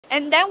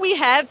And then we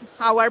have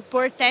our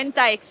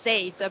Portenta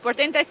X8.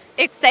 Portenta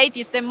X8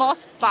 is the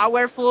most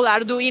powerful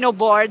Arduino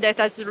board that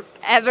has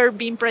ever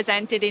been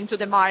presented into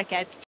the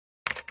market.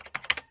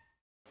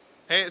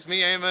 Hey, it's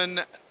me, Eamon,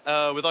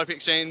 with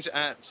ipXchange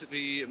at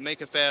the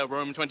Maker Faire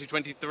Rome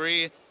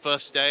 2023,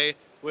 first day.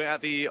 We're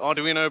at the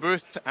Arduino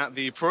booth at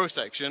the Pro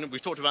section. We've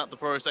talked about the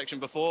Pro section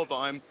before, but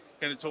I'm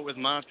going to talk with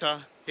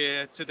Marta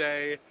here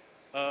today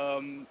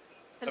about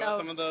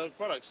some of the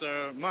products.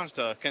 So,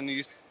 Marta, can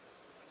you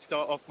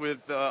start off with,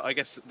 I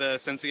guess, the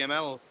Sense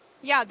ME?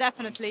 Yeah,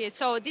 definitely.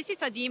 So this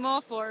is a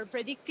demo for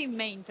predictive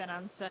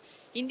maintenance.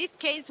 In this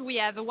case, we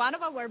have one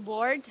of our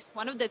board,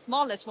 one of the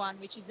smallest one,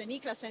 which is the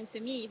Nicla Sense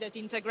ME that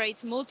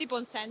integrates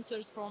multiple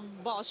sensors from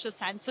Bosch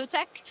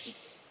Sensortec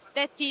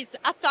that is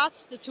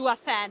attached to a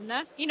fan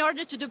in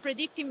order to do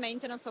predictive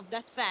maintenance of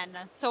that fan.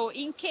 So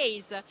in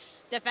case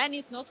the fan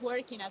is not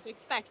working as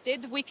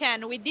expected, we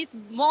can, with this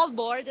small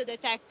board,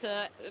 detect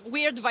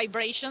weird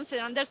vibrations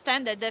and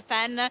understand that the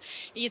fan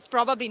is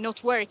probably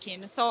not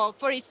working. So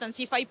for instance,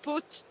 if I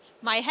put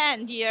my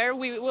hand here,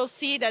 we will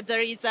see that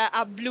there is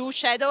a blue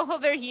shadow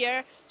over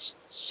here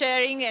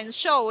sharing and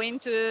showing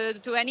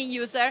to any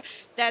user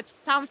that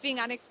something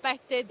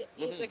unexpected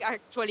is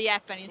actually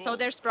happening. Cool. So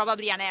there's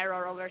probably an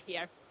error over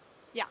here.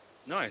 Yeah.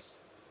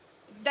 Nice.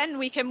 Then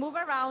we can move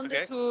around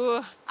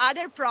to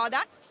other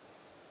products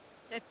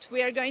that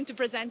we are going to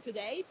present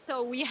today.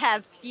 So we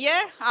have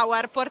here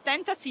our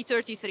Portenta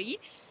C33.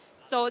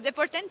 So the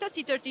Portenta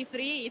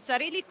C33 is a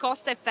really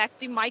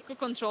cost-effective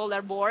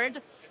microcontroller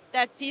board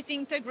that is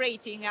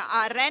integrating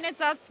a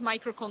Renesas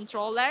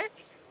microcontroller,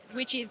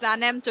 which is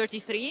an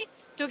M33,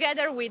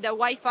 together with a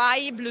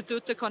Wi-Fi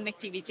Bluetooth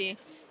connectivity.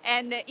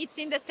 And it's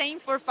in the same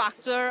form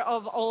factor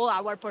of all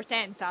our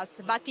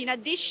Portentas. But in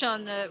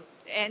addition,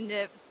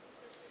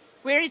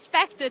 with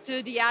respect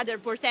to the other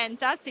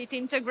Portentas, it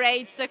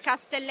integrates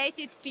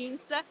castellated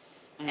pins,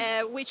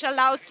 which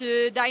allows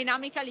to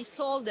dynamically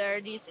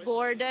solder this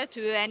board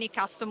to any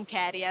custom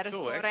carrier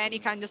or any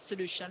kind of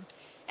solution.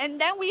 And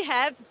then we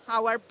have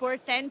our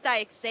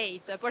Portenta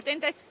X8.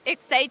 Portenta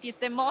X8 is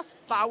the most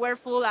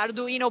powerful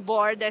Arduino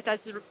board that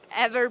has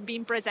ever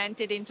been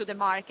presented into the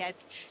market.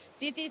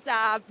 This is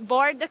a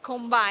board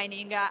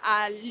combining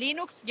a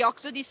Linux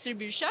Yocto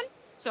distribution,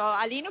 so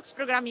a Linux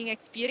programming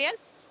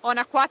experience on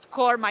a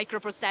quad-core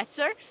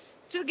microprocessor,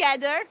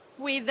 together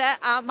with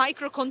a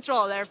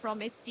microcontroller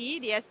from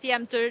ST, the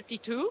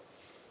STM32,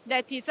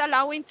 that is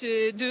allowing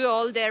to do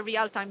all the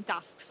real-time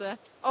tasks.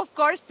 Of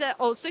course,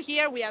 also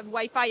here we have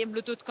Wi-Fi and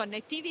Bluetooth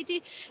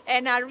connectivity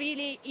and a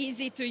really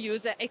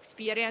easy-to-use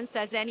experience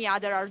as any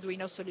other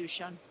Arduino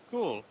solution.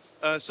 Cool.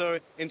 So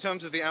in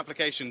terms of the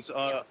applications,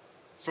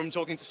 from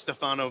talking to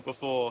Stefano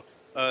before,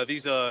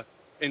 these are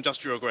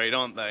industrial grade,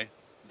 aren't they?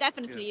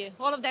 Definitely. Yeah.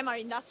 All of them are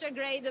industrial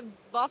grade,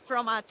 both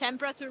from a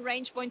temperature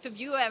range point of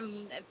view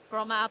and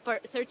from a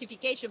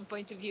certification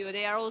point of view.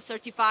 They are all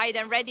certified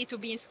and ready to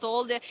be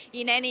installed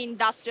in any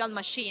industrial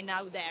machine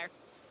out there.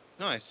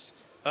 Nice.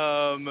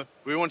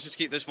 We wanted to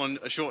keep this one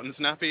short and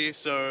snappy,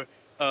 so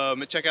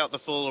check out the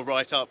full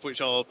write-up,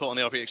 which I'll put on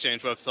the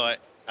ipXchange website,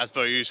 as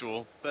per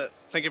usual. But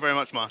thank you very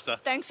much, Marta.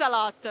 Thanks a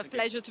lot.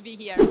 Pleasure to be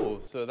here.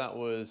 Cool. So that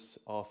was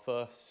our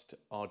first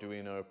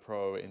Arduino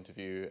Pro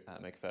interview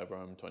at Maker Faire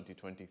Rome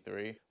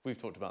 2023. We've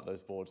talked about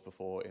those boards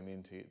before in the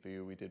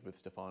interview we did with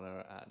Stefano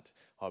at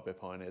Hardware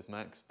Pioneers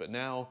Max, but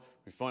now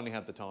we finally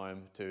had the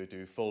time to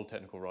do full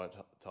technical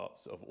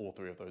write-ups of all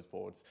three of those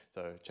boards.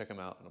 So check them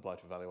out and apply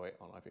to evaluate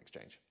on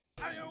ipXchange.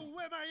 Hey,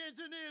 where my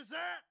engineers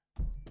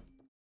at?